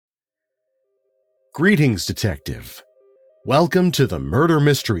Greetings, Detective. Welcome to the Murder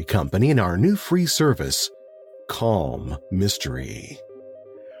Mystery Company and our new free service, Calm Mystery.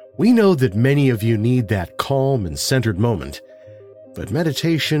 We know that many of you need that calm and centered moment, but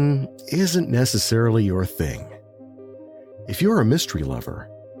meditation isn't necessarily your thing. If you're a mystery lover,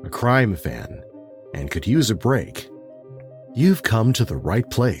 a crime fan, and could use a break, you've come to the right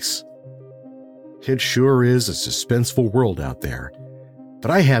place. It sure is a suspenseful world out there, but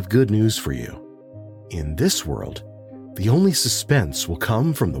I have good news for you. In this world, the only suspense will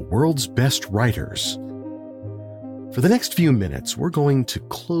come from the world's best writers. For the next few minutes, we're going to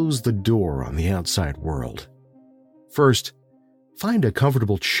close the door on the outside world. First, find a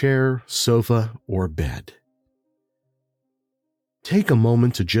comfortable chair, sofa, or bed. Take a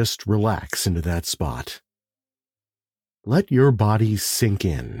moment to just relax into that spot. Let your body sink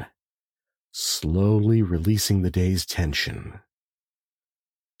in, slowly releasing the day's tension.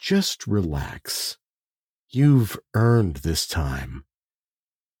 Just relax. You've earned this time.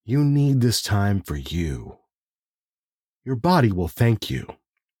 You need this time for you. Your body will thank you.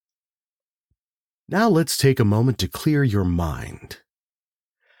 Now let's take a moment to clear your mind.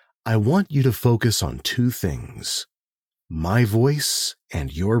 I want you to focus on two things: my voice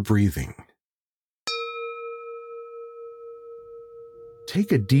and your breathing.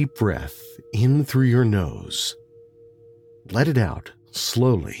 Take a deep breath in through your nose. Let it out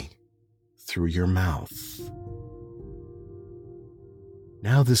slowly through your mouth.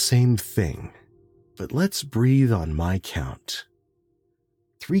 Now the same thing, but let's breathe on my count.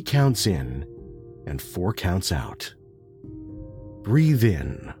 3 counts in and 4 counts out. Breathe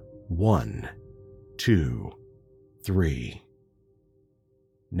in 1, 2, 3.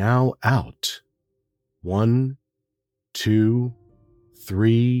 Now out 1, 2,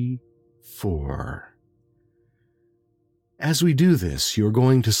 3, 4. As we do this, you're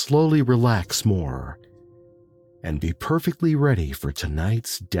going to slowly relax more and be perfectly ready for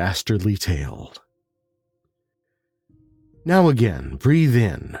tonight's dastardly tale. Now again, breathe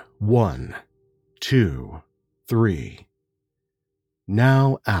in 1, 2, 3.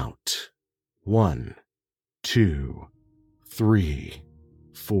 Now out 1, 2, 3,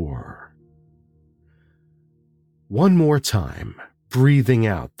 4. One more time, breathing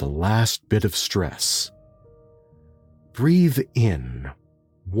out the last bit of stress. Breathe in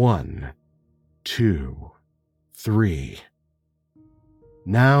 1, 2, 3.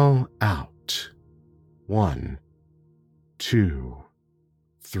 Now out 1, 2,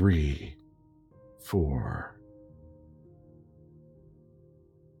 3, 4.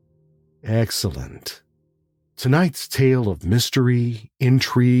 Excellent. Tonight's tale of mystery,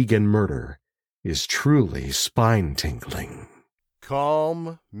 intrigue, and murder is truly spine-tingling.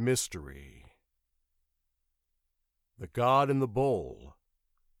 Calm Mystery. The God in the Bowl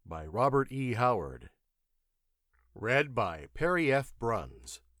by Robert E. Howard. Read by Perry F.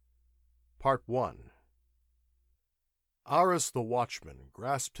 Bruns. Part 1. Aris the watchman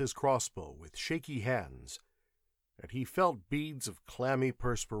grasped his crossbow with shaky hands, and he felt beads of clammy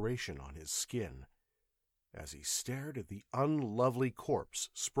perspiration on his skin as he stared at the unlovely corpse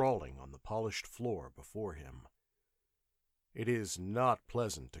sprawling on the polished floor before him. It is not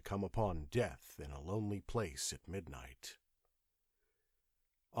pleasant to come upon death in a lonely place at midnight.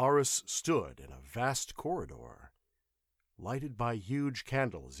 Aris stood in a vast corridor, lighted by huge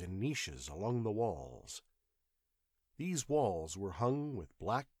candles in niches along the walls. These walls were hung with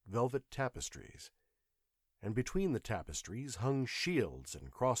black velvet tapestries, and between the tapestries hung shields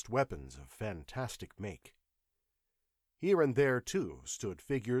and crossed weapons of fantastic make. Here and there, too, stood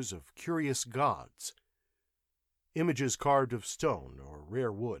figures of curious gods, images carved of stone or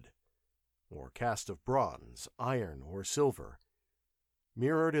rare wood, or cast of bronze, iron, or silver,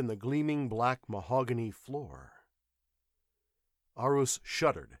 mirrored in the gleaming black mahogany floor. Aris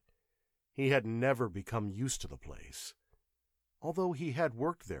shuddered. He had never become used to the place, although he had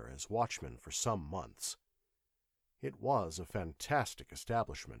worked there as watchman for some months. It was a fantastic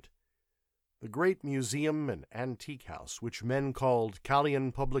establishment, the great museum and antique house which men called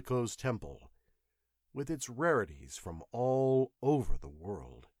Callion Publico's Temple, with its rarities from all over the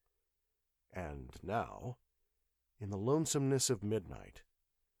world. And now, in the lonesomeness of midnight,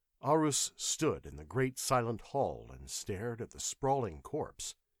 Aris stood in the great silent hall and stared at the sprawling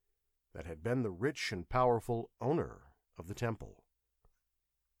corpse that had been the rich and powerful owner of the temple.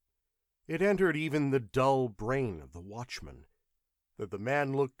 It entered even the dull brain of the watchman that the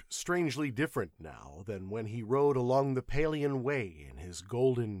man looked strangely different now than when he rode along the Palian Way in his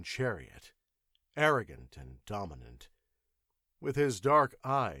golden chariot, arrogant and dominant, with his dark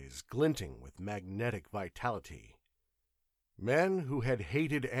eyes glinting with magnetic vitality, Men who had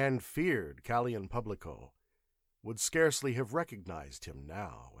hated and feared Callion Publico would scarcely have recognized him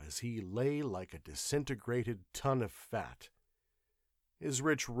now, as he lay like a disintegrated ton of fat, his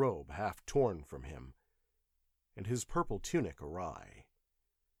rich robe half torn from him, and his purple tunic awry.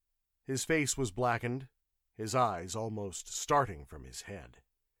 His face was blackened, his eyes almost starting from his head,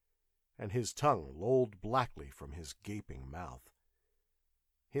 and his tongue lolled blackly from his gaping mouth.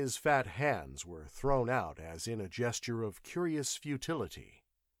 His fat hands were thrown out as in a gesture of curious futility.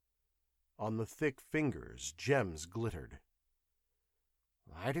 On the thick fingers gems glittered.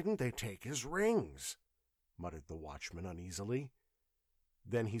 "Why didn't they take his rings?" muttered the watchman uneasily.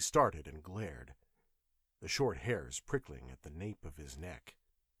 Then he started and glared, the short hairs prickling at the nape of his neck.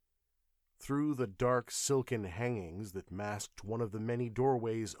 Through the dark silken hangings that masked one of the many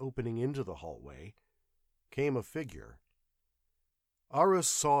doorways opening into the hallway came a figure. Aris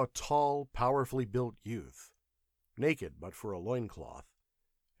saw a tall, powerfully built youth, naked but for a loincloth,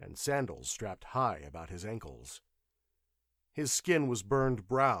 and sandals strapped high about his ankles. His skin was burned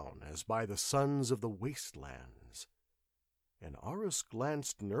brown as by the suns of the wastelands, and Aris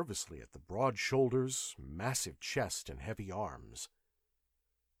glanced nervously at the broad shoulders, massive chest, and heavy arms.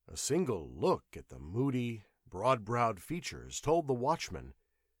 A single look at the moody, broad-browed features told the watchman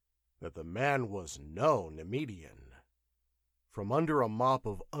that the man was no Nemedian. From under a mop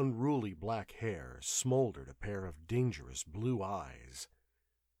of unruly black hair smoldered a pair of dangerous blue eyes.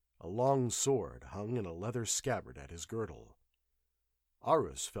 A long sword hung in a leather scabbard at his girdle.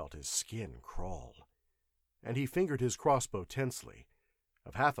 Aris felt his skin crawl, and he fingered his crossbow tensely,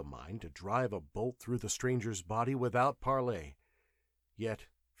 of half a mind to drive a bolt through the stranger's body without parley, yet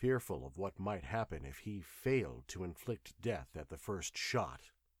fearful of what might happen if he failed to inflict death at the first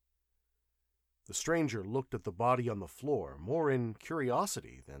shot. The stranger looked at the body on the floor more in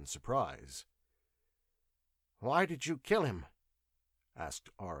curiosity than surprise. "Why did you kill him?" asked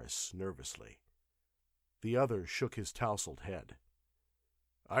Aris nervously. The other shook his tousled head.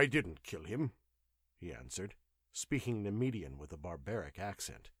 "I didn't kill him," he answered, speaking Nemedian with a barbaric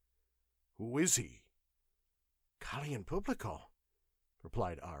accent. "Who is he?" "Callion Publico,"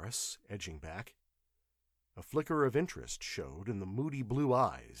 replied Aris, edging back. A flicker of interest showed in the moody blue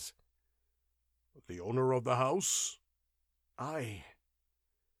eyes. "The owner of the house?" "Aye."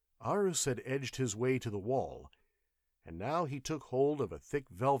 Aris had edged his way to the wall, and now he took hold of a thick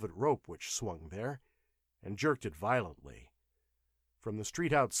velvet rope which swung there, and jerked it violently. From the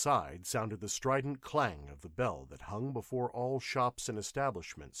street outside sounded the strident clang of the bell that hung before all shops and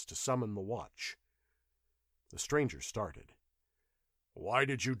establishments to summon the watch. The stranger started. "Why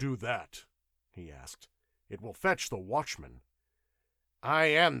did you do that?" he asked. "It will fetch the watchman." "I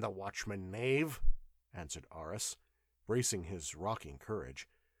am the watchman, knave," answered Aris, bracing his rocking courage.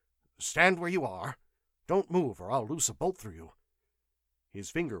 "Stand where you are. Don't move, or I'll loose a bolt through you."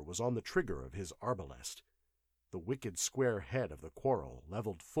 His finger was on the trigger of his arbalest, the wicked square head of the quarrel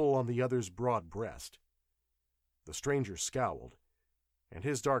leveled full on the other's broad breast. The stranger scowled, and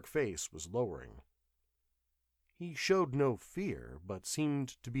his dark face was lowering. He showed no fear, but seemed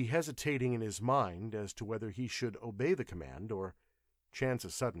to be hesitating in his mind as to whether he should obey the command or chance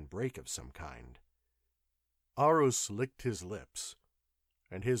a sudden break of some kind. Aris licked his lips,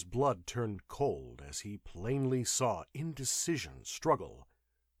 and his blood turned cold as he plainly saw indecision struggle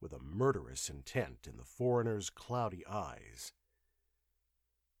with a murderous intent in the foreigner's cloudy eyes.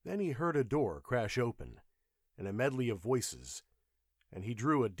 Then he heard a door crash open, and a medley of voices, and he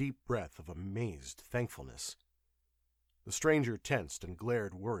drew a deep breath of amazed thankfulness. The stranger tensed and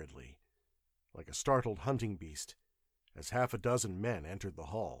glared worriedly, like a startled hunting beast, as half a dozen men entered the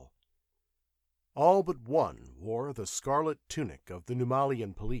hall. All but one wore the scarlet tunic of the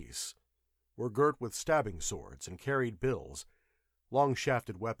Numalian police, were girt with stabbing swords, and carried bills,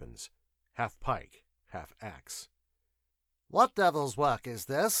 long-shafted weapons, half pike, half axe. "What devil's work is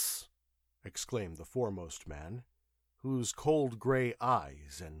this?" exclaimed the foremost man, whose cold gray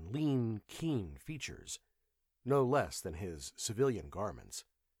eyes and lean, keen features, no less than his civilian garments,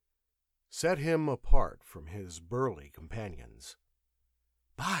 set him apart from his burly companions.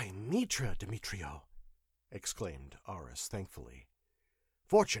 "By Mitra, Demetrio!" exclaimed Aris thankfully.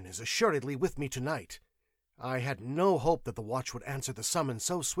 "Fortune is assuredly with me tonight. I had no hope that the watch would answer the summons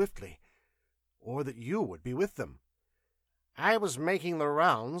so swiftly, or that you would be with them." "I was making the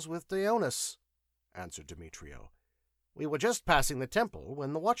rounds with Dionys," answered Demetrio. "We were just passing the temple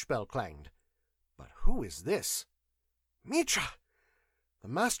when the watch bell clanged. But who is this?" "Mitra! The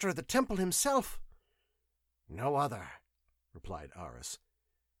master of the temple himself." "No other," replied Aris,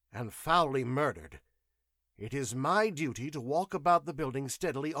 "and foully murdered. It is my duty to walk about the building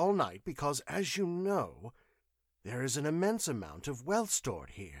steadily all night because, as you know, There is an immense amount of wealth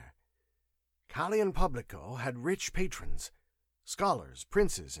stored here. Calian Publico had rich patrons, scholars,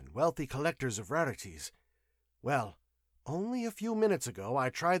 princes, and wealthy collectors of rarities. Well, only a few minutes ago I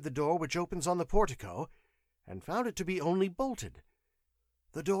tried the door which opens on the portico, and found it to be only bolted.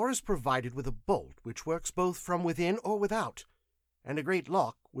 The door is provided with a bolt which works both from within or without, and a great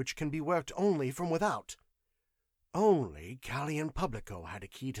lock which can be worked only from without. Only Calian Publico had a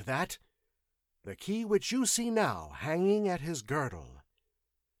key to that, the key which you see now hanging at his girdle.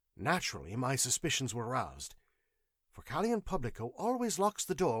 Naturally, my suspicions were roused, for Calian Publico always locks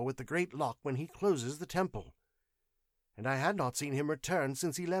the door with the great lock when he closes the temple, and I had not seen him return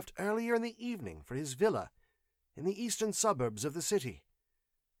since he left earlier in the evening for his villa in the eastern suburbs of the city.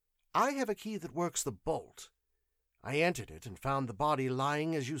 I have a key that works the bolt. I entered it and found the body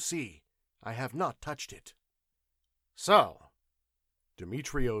lying as you see. I have not touched it." "So,"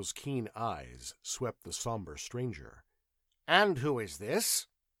 Demetrio's keen eyes swept the somber stranger, "and who is this?"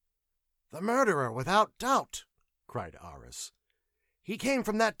 "The murderer, without doubt," cried Aris. "He came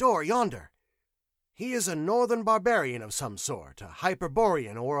from that door yonder. He is a northern barbarian of some sort, a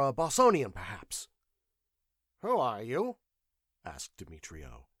Hyperborean or a Bossonian, perhaps." "Who are you?" asked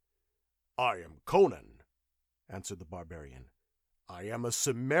Demetrio. "I am Conan," answered the barbarian. "I am a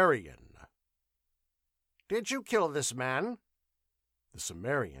Cimmerian." "Did you kill this man?" The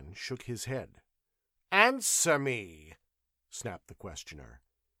Cimmerian shook his head. "Answer me!" snapped the questioner.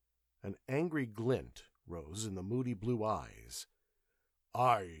 An angry glint rose in the moody blue eyes.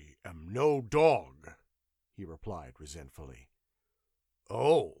 "I am no dog," he replied resentfully.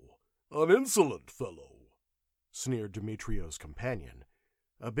 "Oh, an insolent fellow," sneered Demetrio's companion,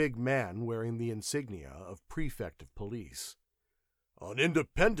 a big man wearing the insignia of prefect of police. "An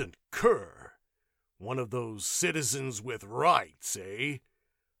independent cur. One of those citizens with rights, eh?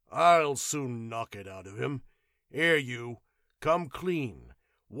 I'll soon knock it out of him. Here you, come clean.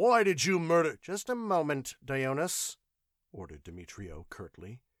 Why did you murder—" "Just a moment, Dionys," ordered Demetrio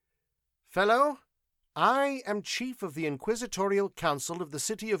curtly. "Fellow, I am chief of the Inquisitorial Council of the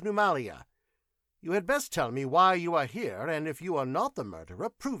city of Numalia. You had best tell me why you are here, and if you are not the murderer,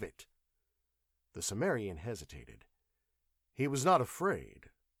 prove it." The Cimmerian hesitated. He was not afraid,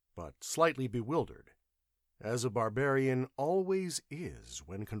 but slightly bewildered, as a barbarian always is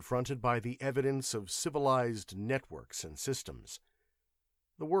when confronted by the evidence of civilized networks and systems,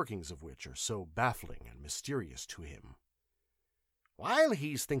 the workings of which are so baffling and mysterious to him. "While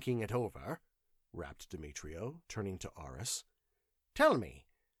he's thinking it over," rapped Demetrio, turning to Aris, "tell me,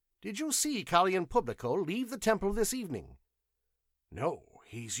 did you see Calian Publico leave the temple this evening?" "No,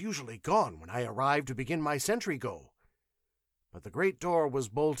 he's usually gone when I arrive to begin my sentry go. But the great door was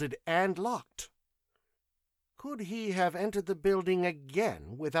bolted and locked." "Could he have entered the building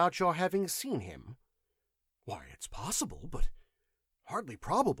again without your having seen him?" "Why, it's possible, but hardly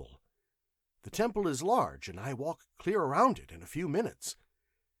probable. The temple is large, and I walk clear around it in a few minutes.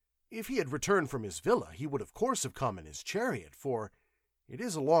 If he had returned from his villa, he would of course have come in his chariot, for it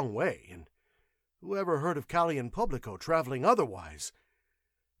is a long way, and who ever heard of Calian Publico traveling otherwise?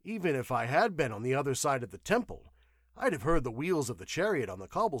 Even if I had been on the other side of the temple, I'd have heard the wheels of the chariot on the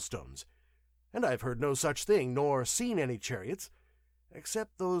cobblestones, and I've heard no such thing, nor seen any chariots,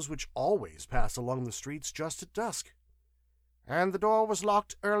 except those which always pass along the streets just at dusk." "And the door was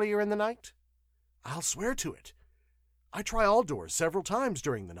locked earlier in the night?" "I'll swear to it. I try all doors several times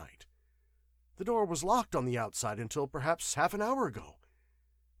during the night. The door was locked on the outside until perhaps half an hour ago.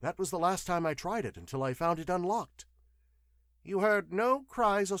 That was the last time I tried it until I found it unlocked." "You heard no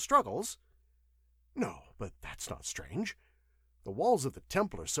cries or struggles?" "No, but that's not strange. The walls of the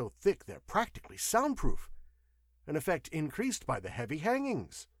temple are so thick they're practically soundproof, an effect increased by the heavy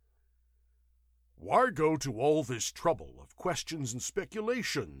hangings." "Why go to all this trouble of questions and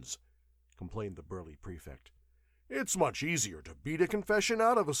speculations?" complained the burly prefect. "It's much easier to beat a confession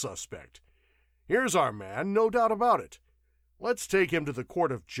out of a suspect. Here's our man, no doubt about it. Let's take him to the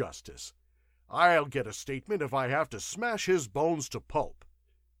court of justice. I'll get a statement if I have to smash his bones to pulp."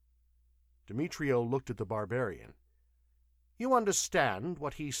 Demetrio looked at the barbarian. "You understand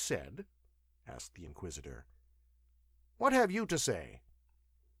what he said?" asked the Inquisitor. "What have you to say?"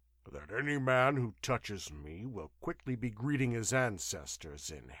 "That any man who touches me will quickly be greeting his ancestors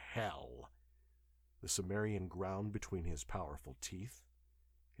in hell." The Cimmerian ground between his powerful teeth,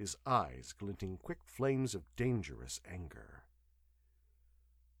 his eyes glinting quick flames of dangerous anger.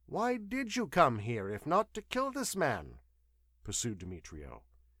 "Why did you come here, if not to kill this man?" pursued Demetrio.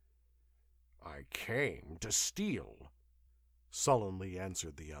 "I came to steal," sullenly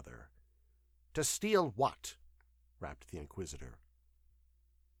answered the other. "To steal what?" rapped the Inquisitor.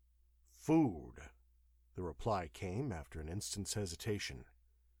 "Food," The reply came after an instant's hesitation.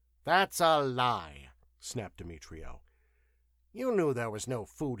 "That's a lie," snapped Demetrio. "You knew there was no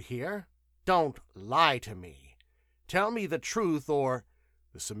food here. Don't lie to me. Tell me the truth or—"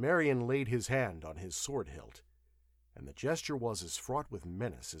 The Cimmerian laid his hand on his sword hilt, and the gesture was as fraught with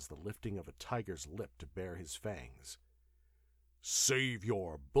menace as the lifting of a tiger's lip to bare his fangs. "Save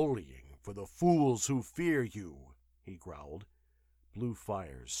your bullying for the fools who fear you," he growled, blue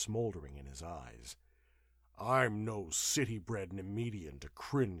fires smoldering in his eyes. "I'm no city-bred Nemedian to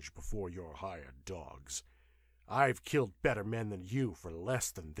cringe before your hired dogs. I've killed better men than you for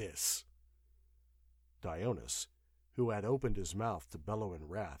less than this." Dionis, who had opened his mouth to bellow in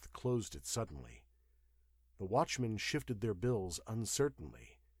wrath, closed it suddenly. The watchmen shifted their bills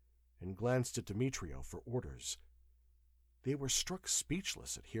uncertainly and glanced at Demetrio for orders. They were struck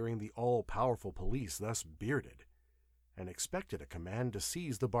speechless at hearing the all-powerful police thus bearded, and expected a command to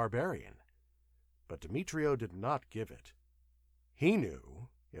seize the barbarian. But Demetrio did not give it. He knew,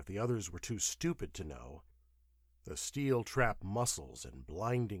 if the others were too stupid to know, the steel-trap muscles and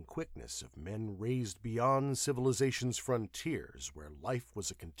blinding quickness of men raised beyond civilization's frontiers, where life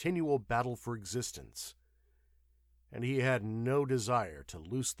was a continual battle for existence. And he had no desire to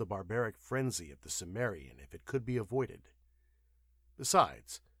loose the barbaric frenzy of the Cimmerian if it could be avoided.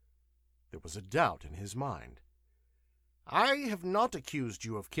 Besides, there was a doubt in his mind. "I have not accused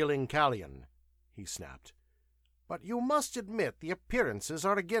you of killing Callion," he snapped. "But you must admit the appearances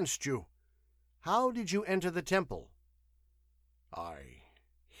are against you. How did you enter the temple?" "I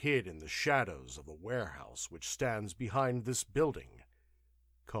hid in the shadows of the warehouse which stands behind this building,"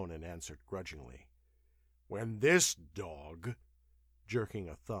 Conan answered grudgingly. "When this dog," jerking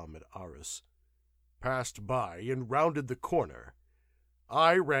a thumb at Aris, "passed by and rounded the corner,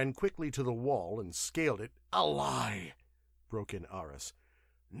 I ran quickly to the wall and scaled it." "A lie!" broke in Aris.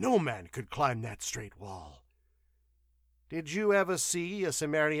 "No man could climb that straight wall." "Did you ever see a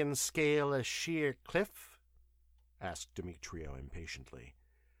Cimmerian scale a sheer cliff?" asked Demetrio impatiently.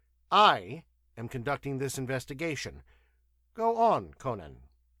 "I am conducting this investigation. Go on, Conan."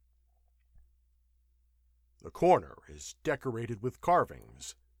 "The corner is decorated with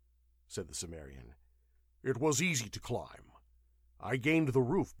carvings," said the Cimmerian. "It was easy to climb. I gained the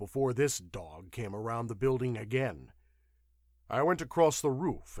roof before this dog came around the building again. I went across the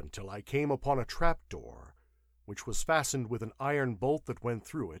roof until I came upon a trapdoor, which was fastened with an iron bolt that went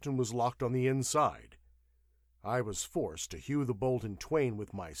through it and was locked on the inside. I was forced to hew the bolt in twain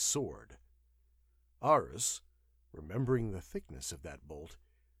with my sword." Aris, remembering the thickness of that bolt,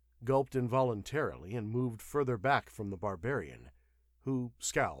 gulped involuntarily and moved further back from the barbarian, who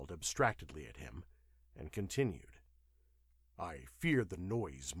scowled abstractedly at him, and continued. "I feared the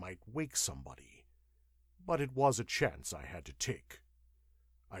noise might wake somebody, but it was a chance I had to take.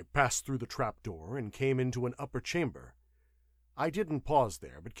 I passed through the trapdoor and came into an upper chamber. I didn't pause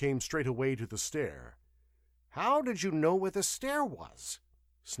there, but came straight away to the stair." "How did you know where the stair was?"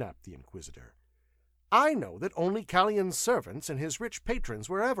 snapped the Inquisitor. "I know that only Callion's servants and his rich patrons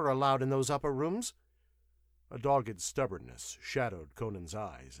were ever allowed in those upper rooms." A dogged stubbornness shadowed Conan's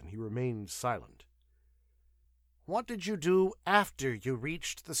eyes, and he remained silent. "What did you do after you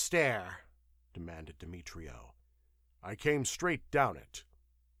reached the stair?" demanded Demetrio. "I came straight down it,"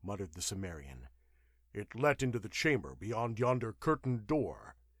 muttered the Cimmerian. "It led into the chamber beyond yonder curtained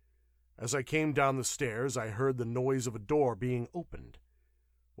door. As I came down the stairs, I heard the noise of a door being opened.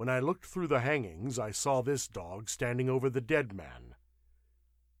 When I looked through the hangings, I saw this dog standing over the dead man."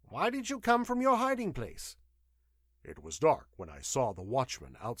 "Why did you come from your hiding place?" "It was dark when I saw the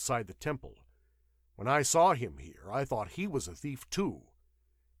watchman outside the temple. When I saw him here, I thought he was a thief too.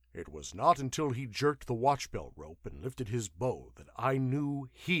 It was not until he jerked the watch-bell rope and lifted his bow that I knew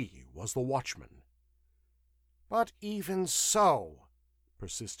he was the watchman." "But even so,"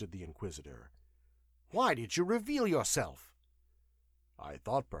 persisted the Inquisitor, "why did you reveal yourself?" "I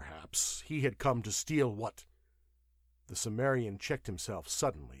thought perhaps he had come to steal what—" The Cimmerian checked himself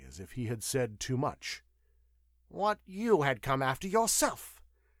suddenly, as if he had said too much. "What you had come after yourself,"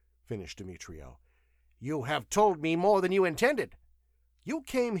 finished Demetrio. "You have told me more than you intended. You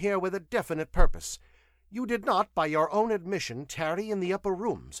came here with a definite purpose. You did not, by your own admission, tarry in the upper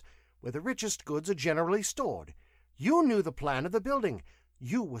rooms, where the richest goods are generally stored. You knew the plan of the building.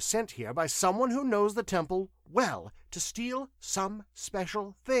 You were sent here by someone who knows the temple well to steal some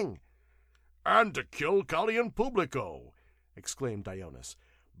special thing." "And to kill Callion Publico!" exclaimed Dionis.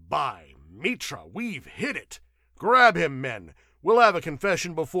 "By Mitra, we've hit it! Grab him, men! We'll have a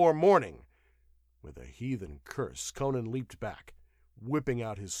confession before morning." With a heathen curse, Conan leaped back, whipping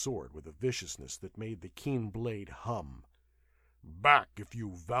out his sword with a viciousness that made the keen blade hum. "Back if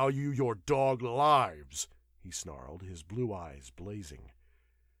you value your dog lives," he snarled, his blue eyes blazing.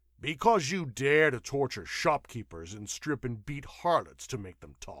 "Because you dare to torture shopkeepers and strip and beat harlots to make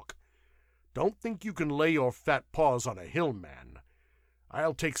them talk. Don't think you can lay your fat paws on a hill man.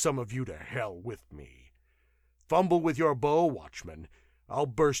 I'll take some of you to hell with me. Fumble with your bow, watchman. I'll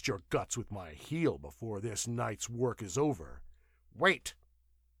burst your guts with my heel before this night's work is over." "Wait,"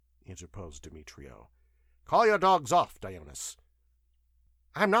 interposed Demetrio. "Call your dogs off, Dionis.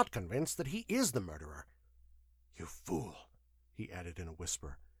 I'm not convinced that he is the murderer." "You fool," he added in a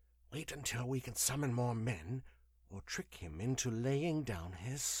whisper. "Wait until we can summon more men, or trick him into laying down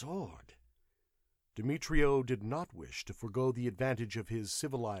his sword." Demetrio did not wish to forego the advantage of his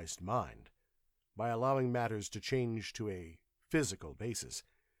civilized mind by allowing matters to change to a physical basis,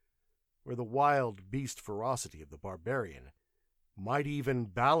 where the wild beast ferocity of the barbarian might even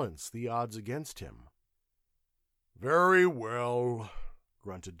balance the odds against him. "Very well,"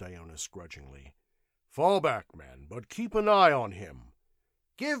 grunted Dionis grudgingly. "Fall back, men, but keep an eye on him."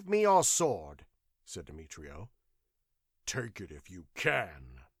 "Give me your sword," said Demetrio. "Take it if you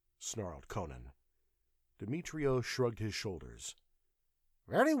can," snarled Conan. Demetrio shrugged his shoulders.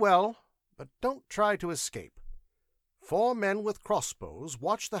 "Very well, but don't try to escape. 4 men with crossbows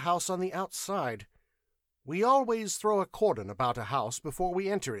watch the house on the outside. We always throw a cordon about a house before we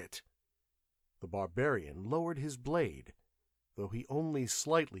enter it." The barbarian lowered his blade, though he only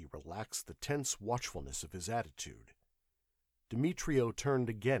slightly relaxed the tense watchfulness of his attitude. Demetrio turned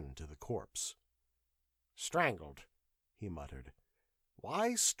again to the corpse. "Strangled," he muttered.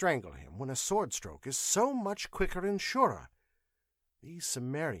 "Why strangle him when a sword stroke is so much quicker and surer? These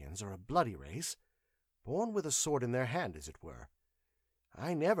Cimmerians are a bloody race, born with a sword in their hand, as it were.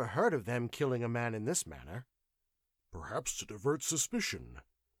 I never heard of them killing a man in this manner." "Perhaps to divert suspicion,"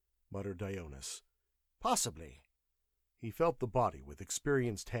 muttered Dionis. "Possibly." He felt the body with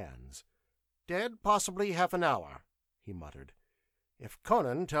experienced hands. "Dead possibly half an hour," he muttered. "If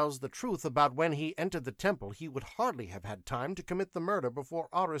Conan tells the truth about when he entered the temple, he would hardly have had time to commit the murder before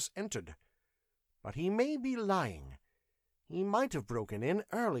Aris entered. But he may be lying. He might have broken in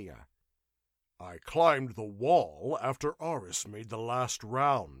earlier." "I climbed the wall after Aris made the last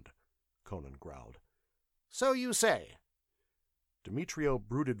round," Conan growled. "So you say." Demetrio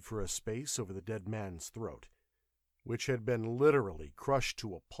brooded for a space over the dead man's throat, which had been literally crushed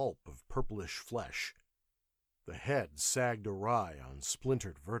to a pulp of purplish flesh. The head sagged awry on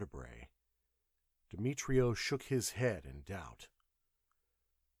splintered vertebrae. Demetrio shook his head in doubt.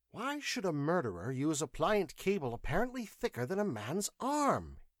 "Why should a murderer use a pliant cable apparently thicker than a man's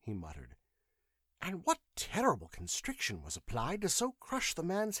arm?" he muttered. "And what terrible constriction was applied to so crush the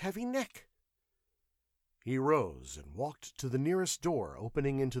man's heavy neck?" He rose and walked to the nearest door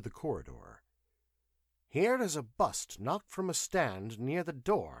opening into the corridor. "Here is a bust knocked from a stand near the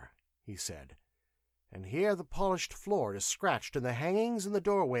door," he said. "And here the polished floor is scratched and the hangings in the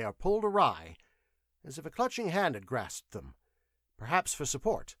doorway are pulled awry, as if a clutching hand had grasped them, perhaps for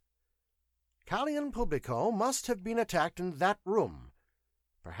support. Callion Publico must have been attacked in that room.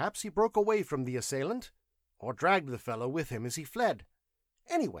 Perhaps he broke away from the assailant, or dragged the fellow with him as he fled.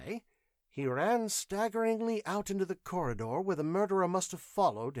 Anyway, he ran staggeringly out into the corridor where the murderer must have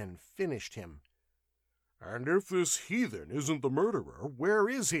followed and finished him." "And if this heathen isn't the murderer, where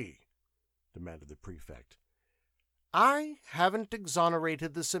is he?" demanded the prefect. "I haven't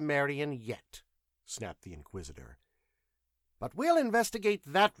exonerated the Cimmerian yet," snapped the Inquisitor. "But we'll investigate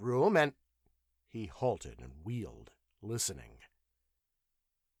that room and—" He halted and wheeled, listening.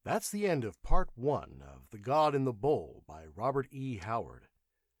 That's the end of Part 1 of The God in the Bowl by Robert E. Howard.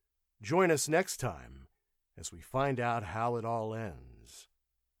 Join us next time as we find out how it all ends.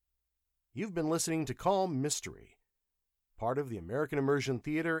 You've been listening to Calm Mystery, part of the American Immersion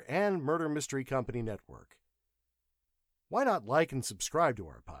Theater and Murder Mystery Company Network. Why not like and subscribe to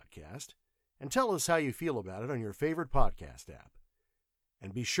our podcast, and tell us how you feel about it on your favorite podcast app.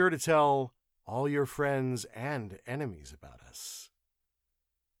 And be sure to tell all your friends and enemies about us.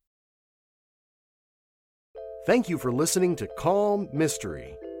 Thank you for listening to Calm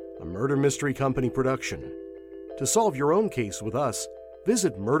Mystery, a Murder Mystery Company production. To solve your own case with us,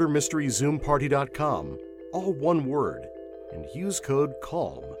 visit murdermysteryzoomparty.com, all one word, and use code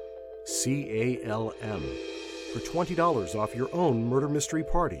CALM, C-A-L-M, for $20 off your own murder mystery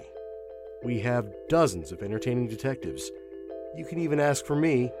party. We have dozens of entertaining detectives. You can even ask for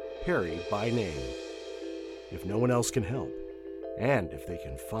me, Perry, by name. If no one else can help, and if they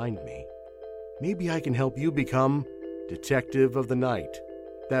can find me, maybe I can help you become Detective of the Night.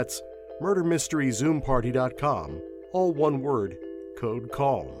 That's murdermysteryzoomparty.com, all one word, code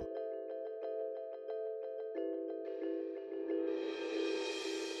CALM.